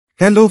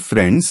Hello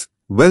friends,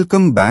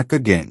 welcome back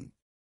again.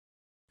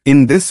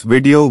 In this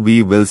video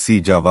we will see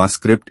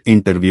JavaScript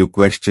interview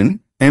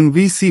question,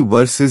 MVC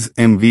versus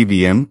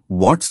MVVM,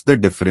 what's the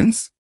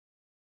difference?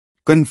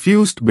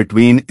 Confused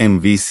between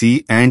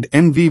MVC and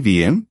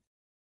MVVM?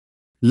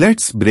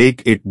 Let's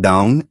break it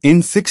down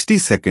in 60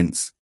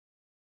 seconds.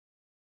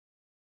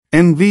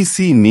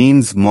 MVC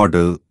means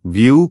Model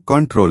View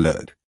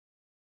Controller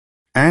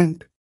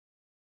and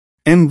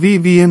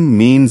MVVM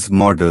means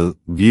Model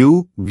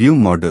View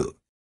Model.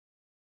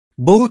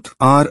 Both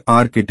are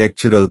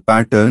architectural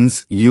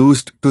patterns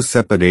used to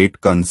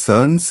separate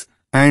concerns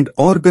and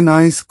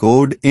organize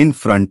code in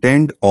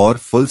front-end or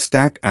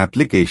full-stack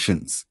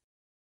applications.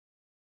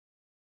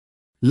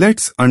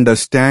 Let's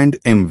understand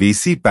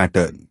MVC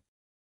pattern.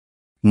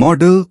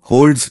 Model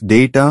holds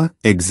data,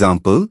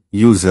 example,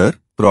 user,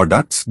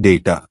 products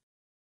data.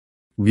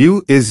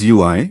 View is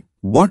UI,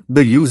 what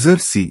the user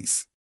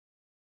sees.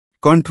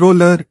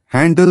 Controller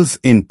handles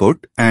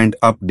input and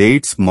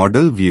updates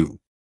model view.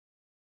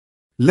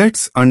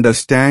 Let's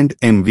understand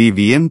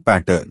MVVM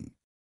pattern.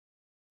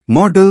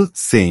 Model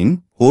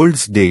same,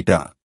 holds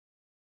data.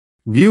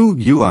 View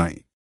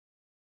UI.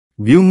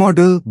 View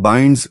model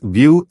binds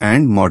view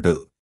and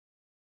model.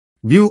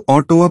 View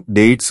auto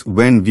updates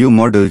when view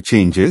model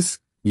changes,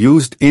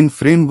 used in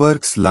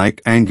frameworks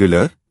like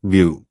Angular,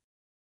 Vue.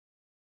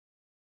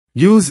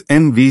 Use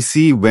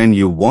MVC when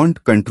you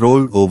want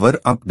control over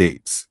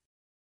updates.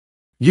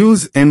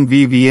 Use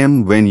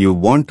MVVM when you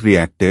want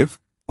reactive,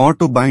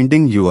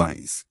 auto-binding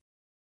UIs.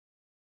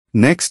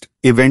 Next,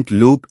 event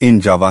loop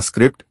in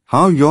JavaScript,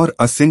 how your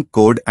async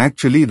code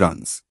actually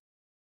runs.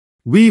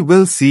 We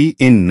will see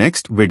in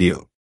next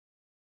video.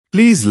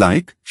 Please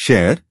like,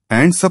 share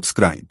and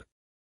subscribe.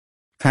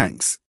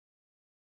 Thanks.